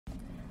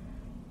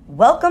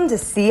Welcome to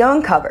CEO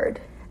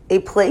Uncovered, a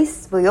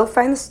place where you'll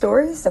find the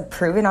stories of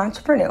proven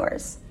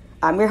entrepreneurs.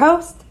 I'm your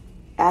host,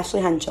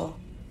 Ashley Henschel.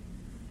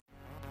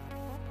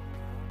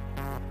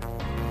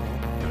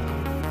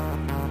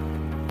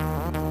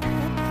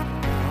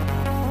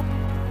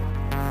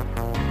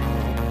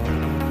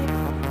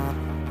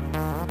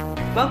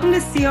 Welcome to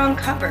CEO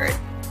Uncovered.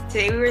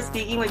 Today we were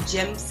speaking with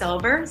Jim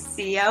Silver,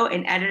 CEO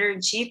and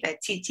Editor-in-Chief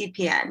at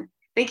TTPN.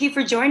 Thank you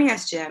for joining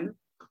us, Jim.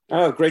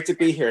 Oh, great to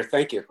be here.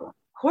 Thank you. Of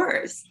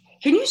course.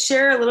 Can you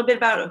share a little bit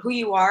about who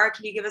you are?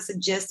 Can you give us a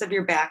gist of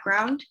your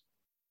background?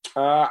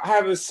 I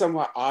have a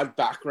somewhat odd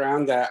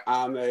background that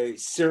I'm a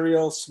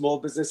serial small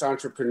business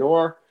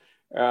entrepreneur.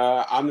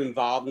 I'm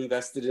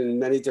invested in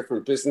many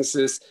different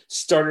businesses.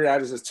 Started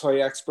out as a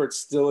toy expert,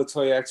 still a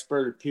toy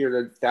expert, appeared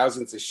at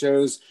thousands of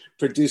shows,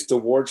 produced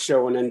award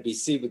show on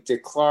NBC with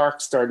Dick Clark,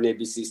 starred in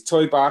ABC's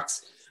Toy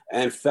Box,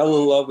 and fell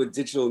in love with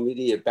digital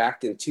media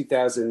back in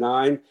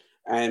 2009.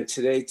 And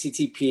today,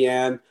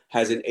 TTPN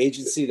has an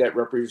agency that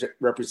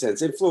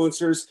represents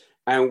influencers,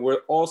 and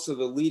we're also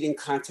the leading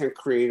content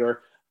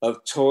creator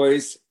of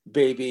toys,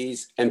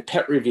 babies, and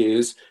pet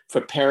reviews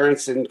for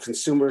parents and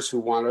consumers who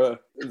want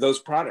those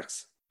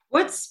products.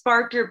 What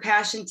sparked your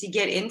passion to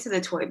get into the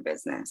toy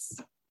business?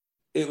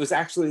 It was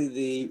actually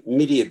the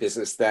media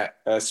business that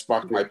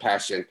sparked my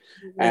passion.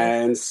 Mm-hmm.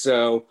 And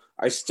so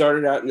I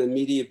started out in the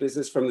media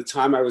business from the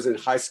time I was in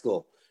high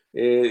school.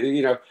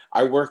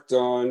 I worked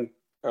on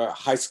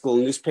high school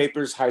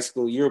newspapers, high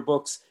school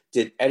yearbooks,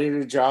 did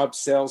editor job,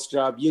 sales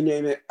job, you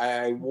name it.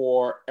 I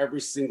wore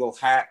every single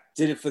hat,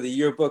 did it for the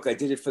yearbook. I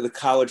did it for the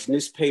college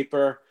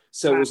newspaper.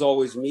 So It was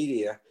always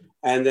media.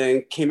 And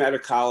then came out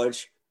of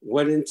college,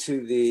 went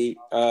into the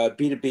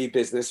B2B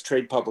business,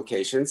 trade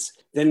publications.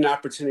 Then an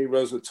opportunity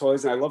rose with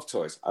toys, and I love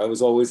toys. I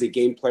was always a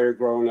game player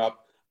growing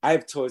up. I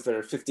have toys that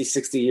are 50,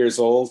 60 years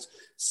old.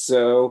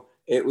 So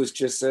it was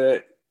just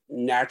a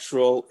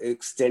natural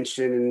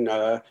extension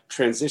and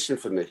transition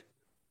for me.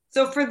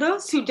 So for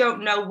those who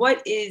don't know,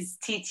 what is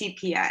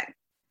TTPN?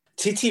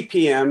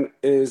 TTPN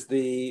is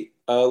the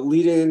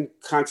leading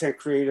content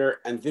creator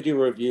and video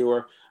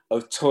reviewer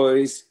of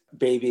toys,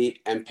 baby,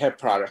 and pet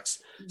products.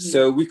 Mm-hmm.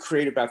 So we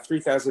create about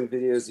 3,000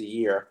 videos a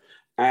year.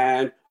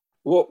 And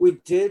what we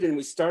did, and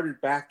we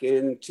started back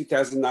in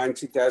 2009,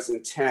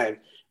 2010,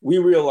 we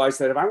realized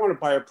that if I want to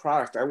buy a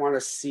product, I want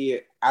to see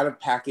it out of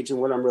package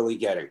and what I'm really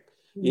getting.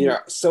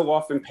 Mm-hmm. So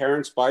often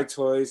parents buy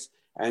toys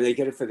and they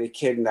get it for their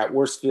kid, and that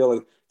worst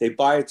feeling, they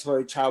buy a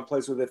toy, child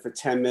plays with it for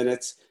 10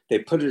 minutes, they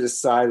put it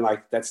aside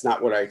like, that's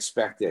not what I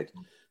expected.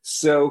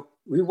 So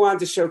we wanted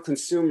to show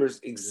consumers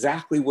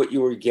exactly what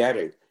you were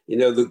getting,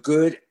 the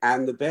good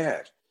and the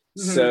bad.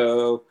 Mm-hmm.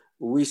 So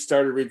we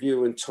started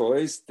reviewing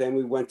toys, then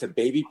we went to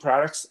baby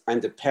products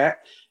and to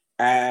pet.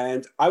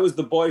 And I was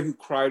the boy who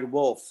cried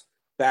wolf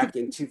back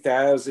in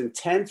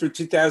 2010 through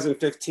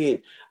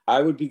 2015.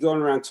 I would be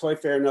going around Toy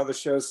Fair and other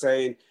shows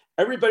saying,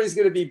 everybody's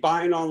going to be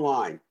buying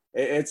online.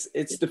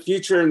 It's the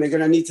future, and they're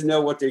going to need to know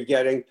what they're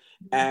getting.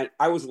 And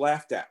I was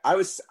laughed at. I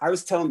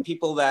was telling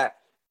people that,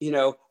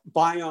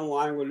 buying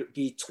online would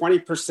be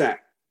 20%,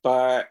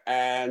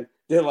 and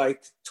they're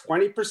like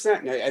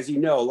 20%. Now, as you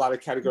know, a lot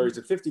of categories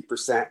are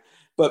 50%,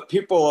 but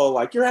people are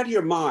like, you're out of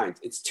your mind.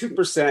 It's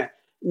 2%.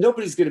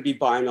 Nobody's going to be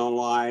buying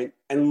online.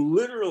 And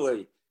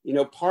literally,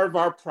 part of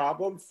our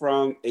problem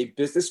from a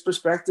business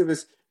perspective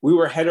is we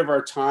were ahead of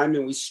our time,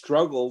 and we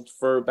struggled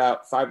for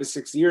about 5 or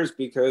 6 years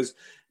because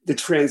the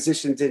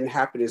transition didn't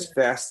happen as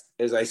fast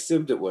as I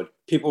assumed it would.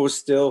 People were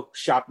still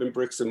shopping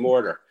bricks and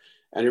mortar.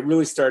 And it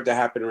really started to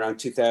happen around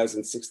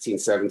 2016,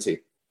 17.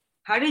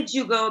 How did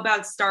you go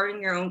about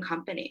starting your own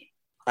company?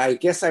 I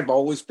guess I've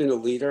always been a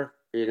leader,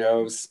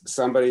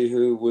 somebody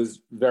who was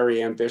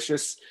very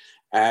ambitious.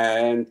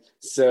 And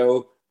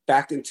so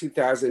back in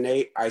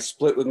 2008, I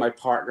split with my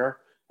partner,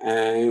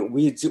 and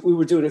we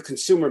were doing a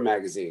consumer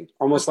magazine,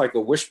 almost like a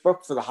wish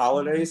book for the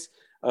holidays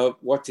of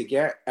what to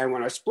get. And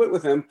when I split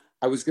with him,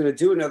 I was going to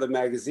do another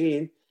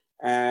magazine,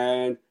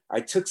 and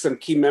I took some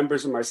key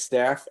members of my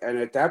staff. And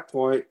at that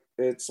point,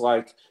 it's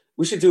like,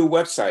 we should do a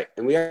website.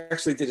 And we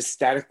actually did a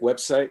static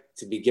website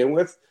to begin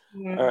with.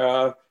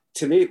 Yeah.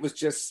 To me, it was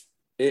just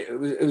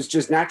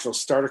natural.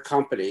 Start a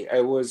company.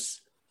 It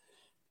was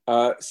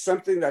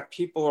something that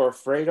people are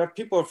afraid of.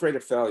 People are afraid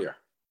of failure.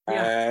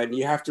 Yeah. And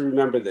you have to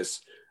remember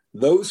this.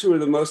 Those who are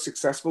the most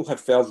successful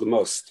have failed the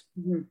most.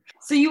 Mm-hmm.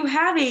 So you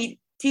have a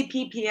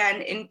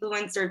TTPN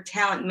influencer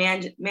talent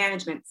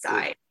management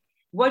side.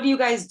 What do you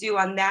guys do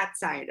on that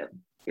side of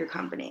your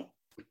company?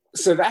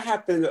 So that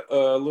happened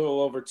a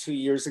little over 2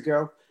 years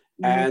ago.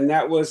 Mm-hmm. And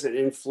that was an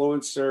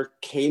influencer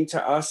came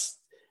to us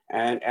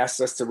and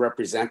asked us to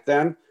represent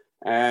them.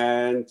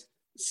 And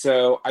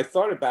so I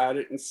thought about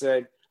it and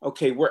said,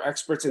 okay, we're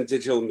experts in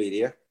digital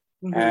media.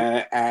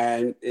 Mm-hmm.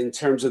 And in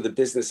terms of the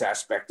business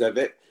aspect of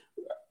it.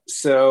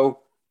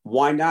 So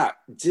why not?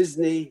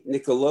 Disney,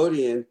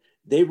 Nickelodeon,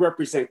 they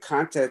represent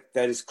content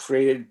that is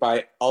created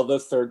by other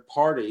third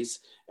parties,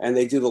 and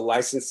they do the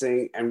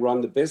licensing and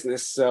run the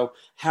business. So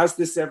how's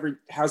this different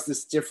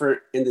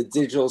in the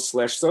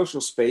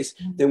digital/social space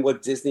than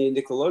what Disney and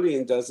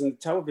Nickelodeon does in the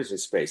television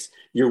space?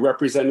 You're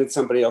representing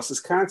somebody else's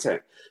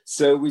content.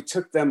 So we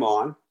took them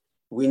on.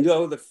 We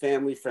know the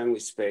family-friendly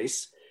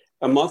space.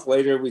 A month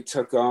later, we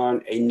took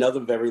on another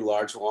very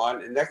large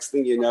one. And next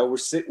thing you know, we're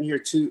sitting here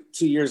two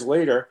years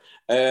later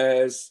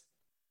as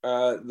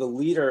the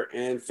leader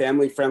in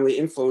family-friendly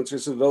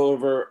influencers with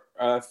over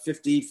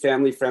 50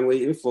 family-friendly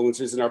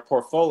influencers in our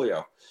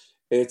portfolio.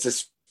 It's a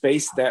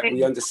space that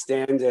we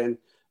understand. And,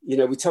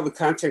 we tell the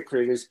content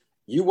creators,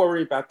 you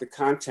worry about the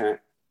content,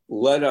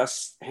 let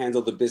us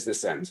handle the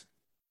business end.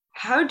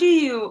 How do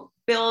you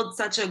build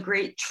such a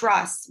great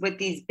trust with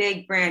these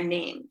big brand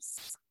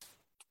names?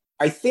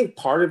 I think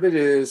part of it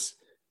is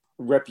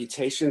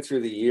reputation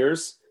through the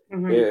years.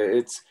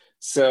 It's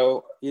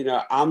so,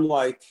 I'm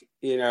like,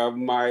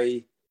 there's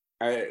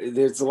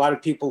a lot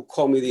of people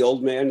call me the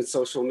old man in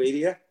social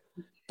media,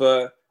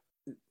 but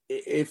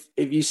if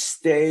you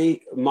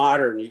stay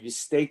modern, if you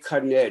stay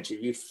cutting edge,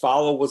 if you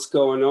follow what's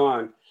going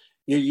on,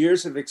 your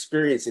years of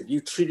experience, if you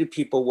treated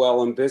people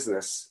well in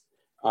business,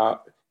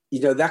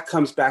 that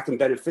comes back and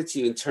benefits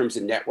you in terms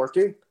of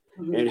networking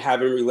and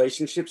having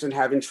relationships and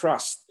having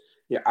trust.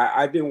 Yeah,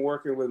 I've been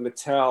working with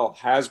Mattel,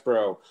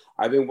 Hasbro.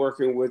 I've been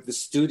working with the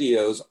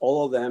studios,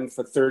 all of them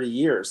for 30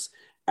 years.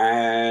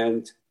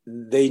 And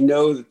they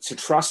know to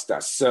trust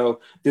us.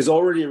 So there's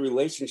already a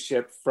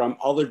relationship from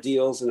other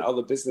deals and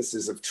other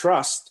businesses of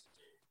trust.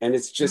 And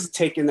it's just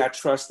taking that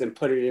trust and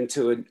put it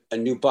into a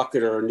new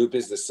bucket or a new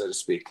business, so to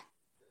speak.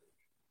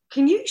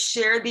 Can you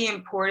share the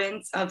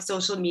importance of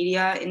social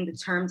media in the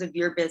terms of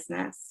your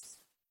business?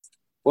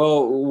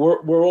 Well,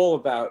 we're all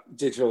about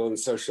digital and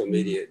social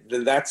media.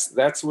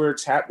 That's where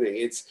it's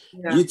happening.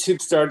 YouTube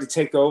started to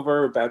take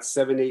over about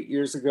 7-8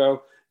 years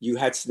ago. You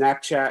had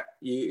Snapchat.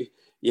 You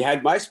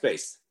had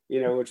MySpace,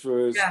 which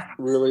was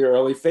really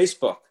early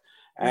Facebook,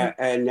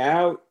 and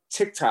now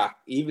TikTok.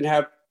 Even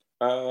have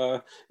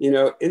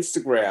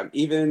Instagram.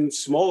 Even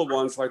smaller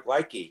ones like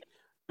Likey.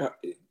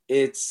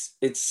 It's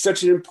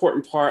such an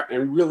important part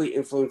and really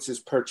influences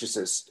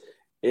purchases.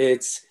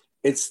 It's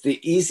the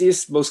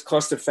easiest, most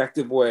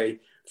cost-effective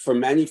way for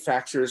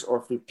manufacturers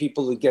or for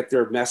people to get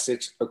their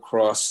message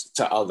across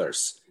to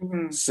others.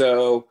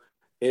 So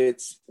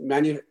it's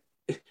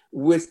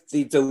with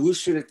the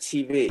dilution of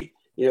TV,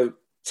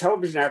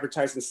 television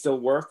advertising still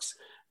works,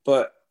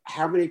 but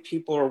how many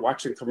people are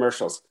watching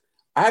commercials?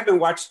 I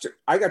got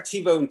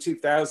TiVo in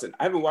 2000.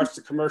 I haven't watched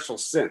a commercial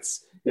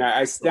since.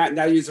 I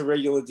now use a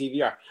regular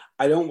DVR.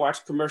 I don't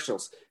watch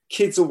commercials.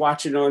 Kids are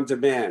watching on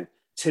demand.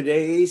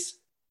 Today's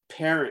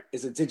parent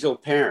is a digital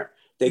parent.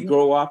 They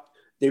grow up,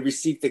 they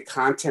receive the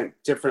content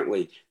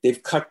differently.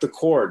 They've cut the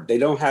cord. They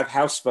don't have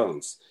house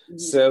phones.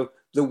 So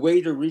the way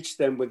to reach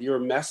them with your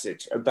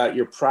message about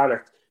your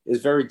product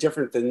is very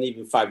different than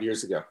even 5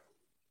 years ago.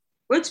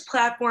 Which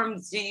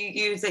platforms do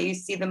you use that you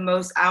see the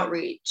most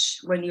outreach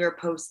when you're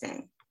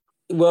posting?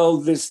 Well,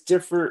 there's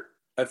different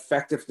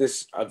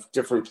effectiveness of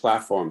different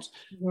platforms.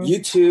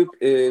 YouTube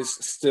is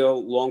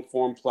still long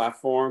form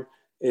platform,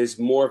 is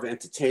more of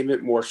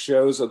entertainment, more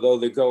shows, although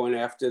they're going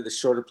after the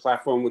shorter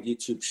platform with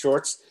YouTube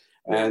Shorts,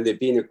 and they're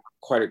being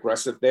quite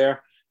aggressive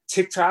there.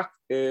 TikTok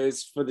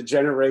is for the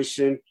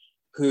generation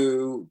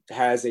who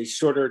has a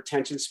shorter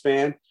attention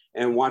span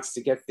and wants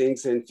to get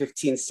things in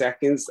 15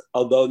 seconds,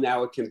 although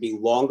now it can be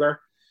longer.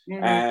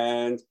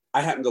 And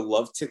I happen to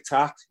love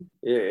TikTok.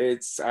 One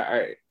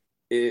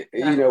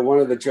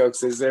of the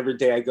jokes is every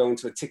day I go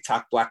into a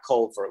TikTok black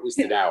hole for at least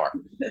an hour.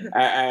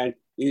 And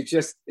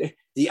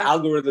the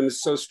algorithm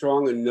is so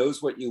strong and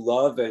knows what you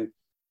love. And,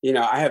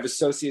 I have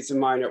associates of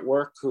mine at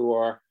work who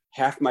are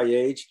half my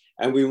age,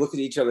 and we look at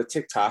each other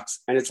TikToks,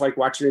 and it's like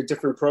watching a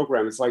different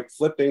program. It's like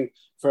flipping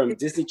from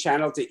Disney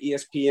Channel to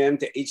ESPN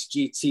to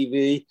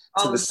HGTV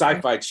to the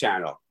Sci-Fi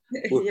Channel.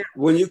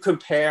 When you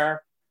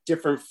compare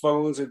different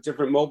phones or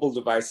different mobile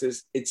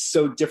devices, it's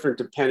so different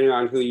depending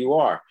on who you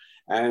are.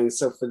 And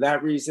so for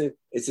that reason,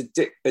 it's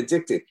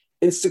addicting.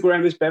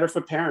 Instagram is better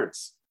for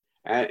parents.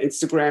 And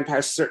Instagram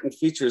has certain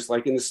features,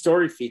 like in the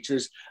story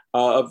features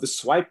of the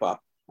swipe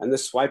up and the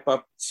swipe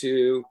up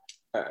to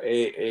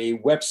a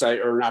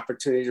website or an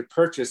opportunity to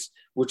purchase,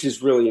 which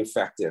is really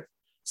effective.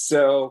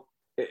 So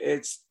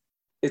it's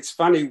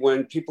funny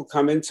when people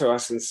come into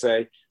us and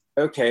say,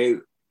 okay,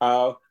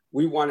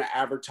 we want to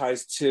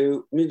advertise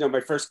to, my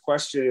first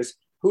question is,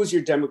 who's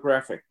your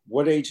demographic?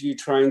 What age are you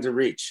trying to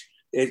reach?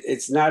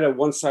 It's not a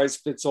one size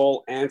fits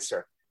all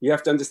answer. You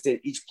have to understand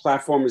each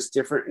platform is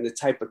different, and the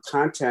type of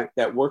content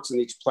that works in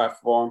each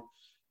platform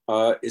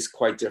is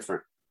quite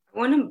different. I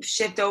want to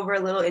shift over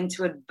a little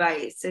into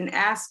advice and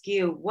ask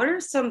you, what are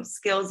some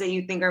skills that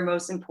you think are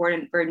most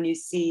important for a new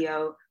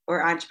CEO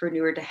or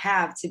entrepreneur to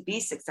have to be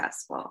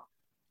successful?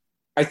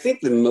 I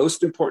think the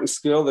most important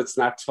skill that's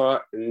not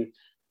taught, and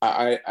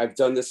I've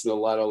done this in a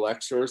lot of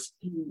lectures,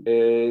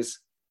 is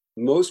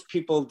most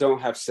people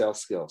don't have sales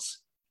skills.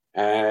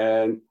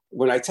 And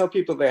when I tell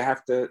people they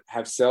have to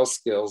have sales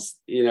skills,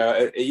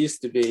 it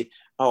used to be,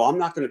 oh, I'm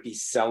not going to be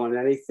selling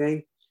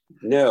anything.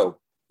 No,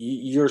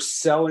 you're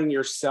selling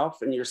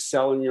yourself and you're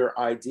selling your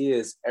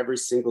ideas every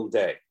single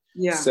day.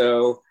 Yeah.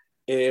 So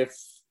if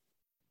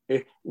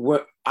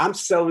what I'm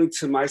selling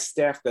to my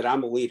staff that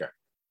I'm a leader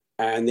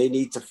and they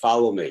need to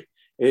follow me.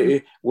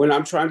 When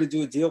I'm trying to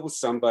do a deal with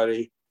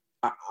somebody,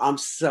 I'm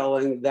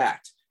selling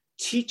that.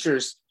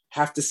 Teachers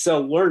have to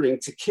sell learning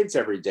to kids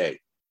every day.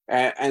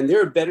 And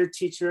they're better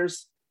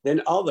teachers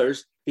than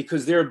others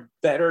because they're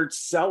better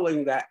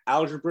selling that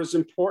algebra is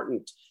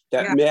important,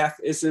 that math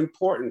is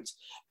important.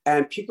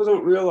 And people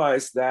don't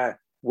realize that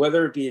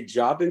whether it be a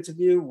job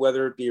interview,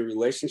 whether it be a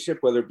relationship,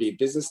 whether it be a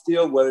business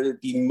deal, whether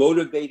it be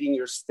motivating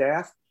your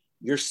staff,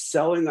 you're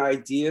selling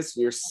ideas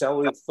and you're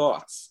selling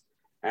thoughts.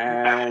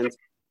 And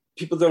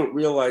people don't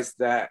realize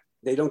that.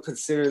 They don't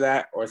consider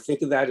that or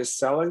think of that as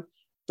selling,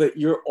 but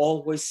you're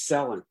always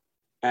selling.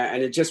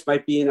 And it just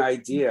might be an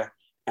idea.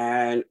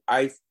 And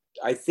I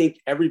think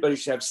everybody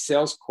should have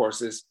sales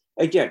courses.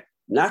 Again,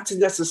 not to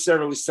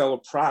necessarily sell a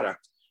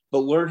product, but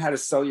learn how to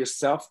sell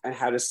yourself and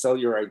how to sell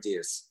your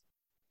ideas.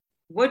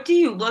 What do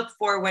you look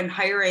for when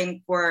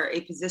hiring for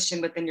a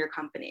position within your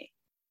company?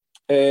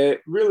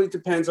 It really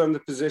depends on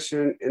the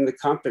position in the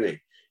company.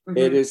 Mm-hmm.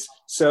 It is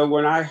so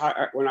when I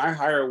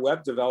hire a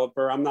web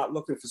developer, I'm not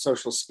looking for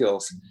social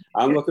skills.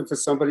 I'm looking for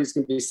somebody who's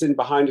going to be sitting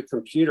behind a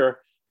computer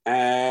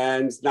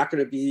and not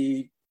going to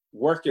be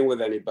working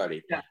with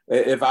anybody. Yeah.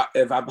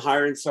 If I'm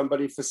hiring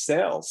somebody for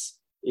sales,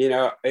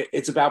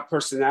 it's about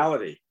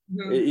personality.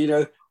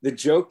 Mm-hmm. The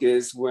joke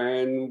is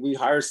when we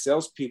hire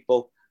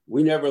salespeople,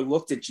 we never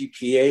looked at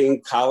GPA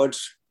and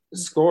college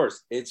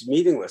scores. It's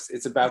meaningless.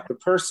 It's about the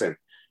person.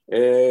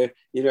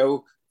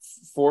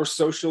 For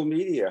social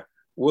media,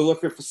 we're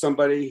looking for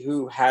somebody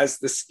who has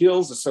the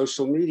skills of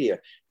social media,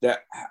 that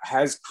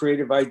has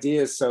creative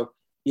ideas. So,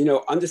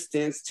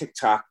 understands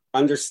TikTok,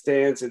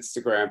 understands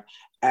Instagram,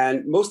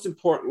 and most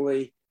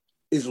importantly,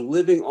 is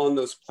living on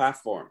those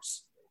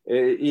platforms.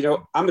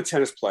 I'm a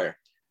tennis player,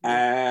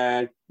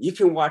 and you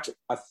can watch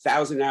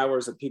 1,000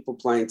 hours of people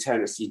playing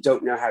tennis. You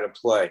don't know how to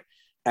play.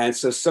 And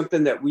so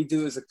something that we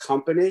do as a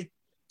company,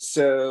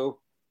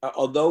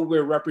 although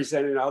we're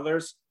representing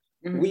others,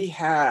 mm-hmm. we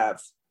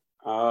have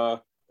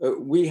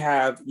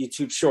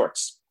YouTube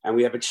Shorts, and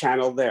we have a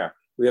channel there.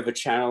 We have a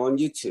channel on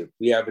YouTube.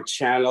 We have a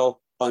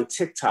channel on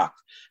TikTok.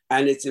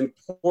 And it's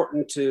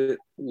important to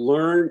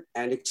learn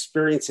and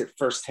experience it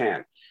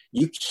firsthand.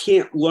 You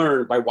can't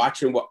learn by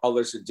watching what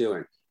others are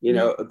doing,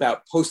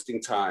 about posting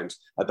times,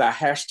 about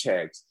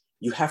hashtags.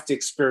 You have to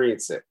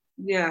experience it.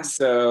 Yeah.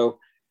 So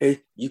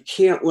you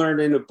can't learn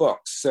in a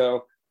book.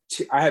 So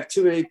I have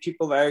too many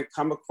people that I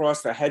come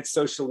across that had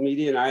social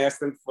media, and I ask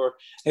them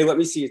hey, let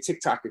me see your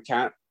TikTok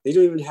account. They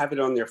don't even have it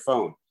on their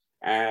phone.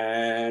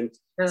 And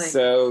really?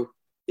 So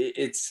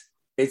it's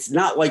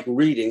not like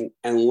reading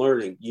and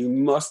learning. You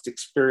must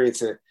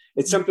experience it.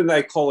 It's something that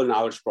I call a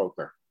knowledge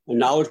broker. A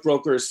knowledge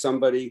broker is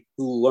somebody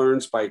who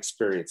learns by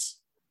experience.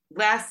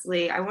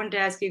 Lastly, I wanted to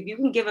ask you if you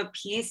can give a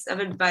piece of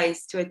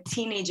advice to a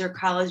teenager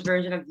college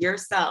version of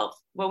yourself,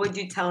 what would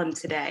you tell him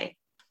today?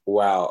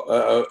 Wow,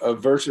 a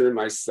version of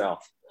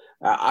myself.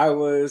 I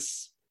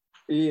was,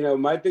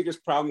 my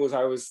biggest problem was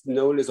I was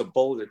known as a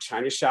bull in a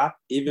china shop.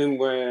 Even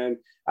when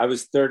I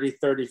was 30,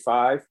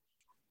 35,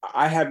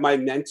 I had my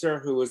mentor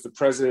who was the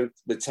president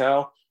of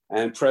Mattel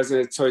and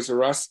president of Toys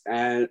R Us,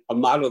 and a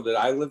motto that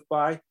I live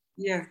by.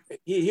 Yeah.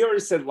 He already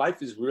said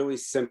life is really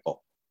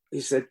simple.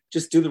 He said,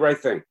 just do the right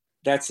thing.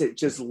 That's it.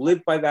 Just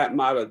live by that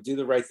motto. Do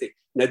the right thing.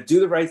 Now, do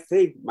the right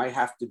thing might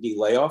have to be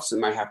layoffs. It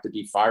might have to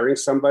be firing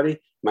somebody.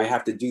 Might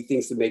have to do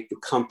things to make the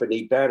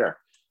company better.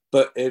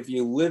 But if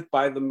you live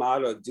by the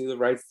motto, do the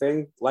right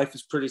thing, life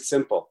is pretty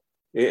simple.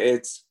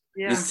 You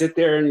sit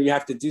there and you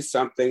have to do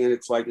something, and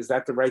it's like, is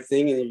that the right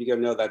thing? And you go,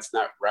 no, that's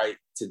not right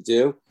to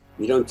do.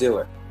 You don't do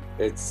it.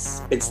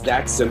 It's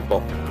that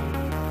simple.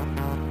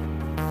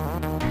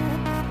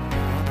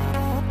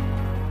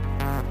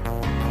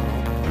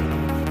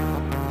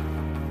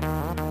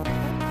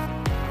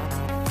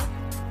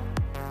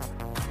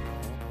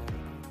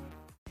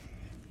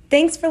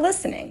 Thanks for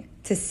listening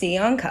to See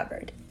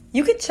Uncovered.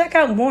 You can check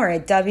out more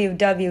at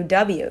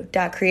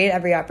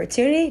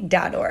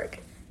www.createeveryopportunity.org.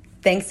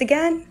 Thanks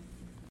again,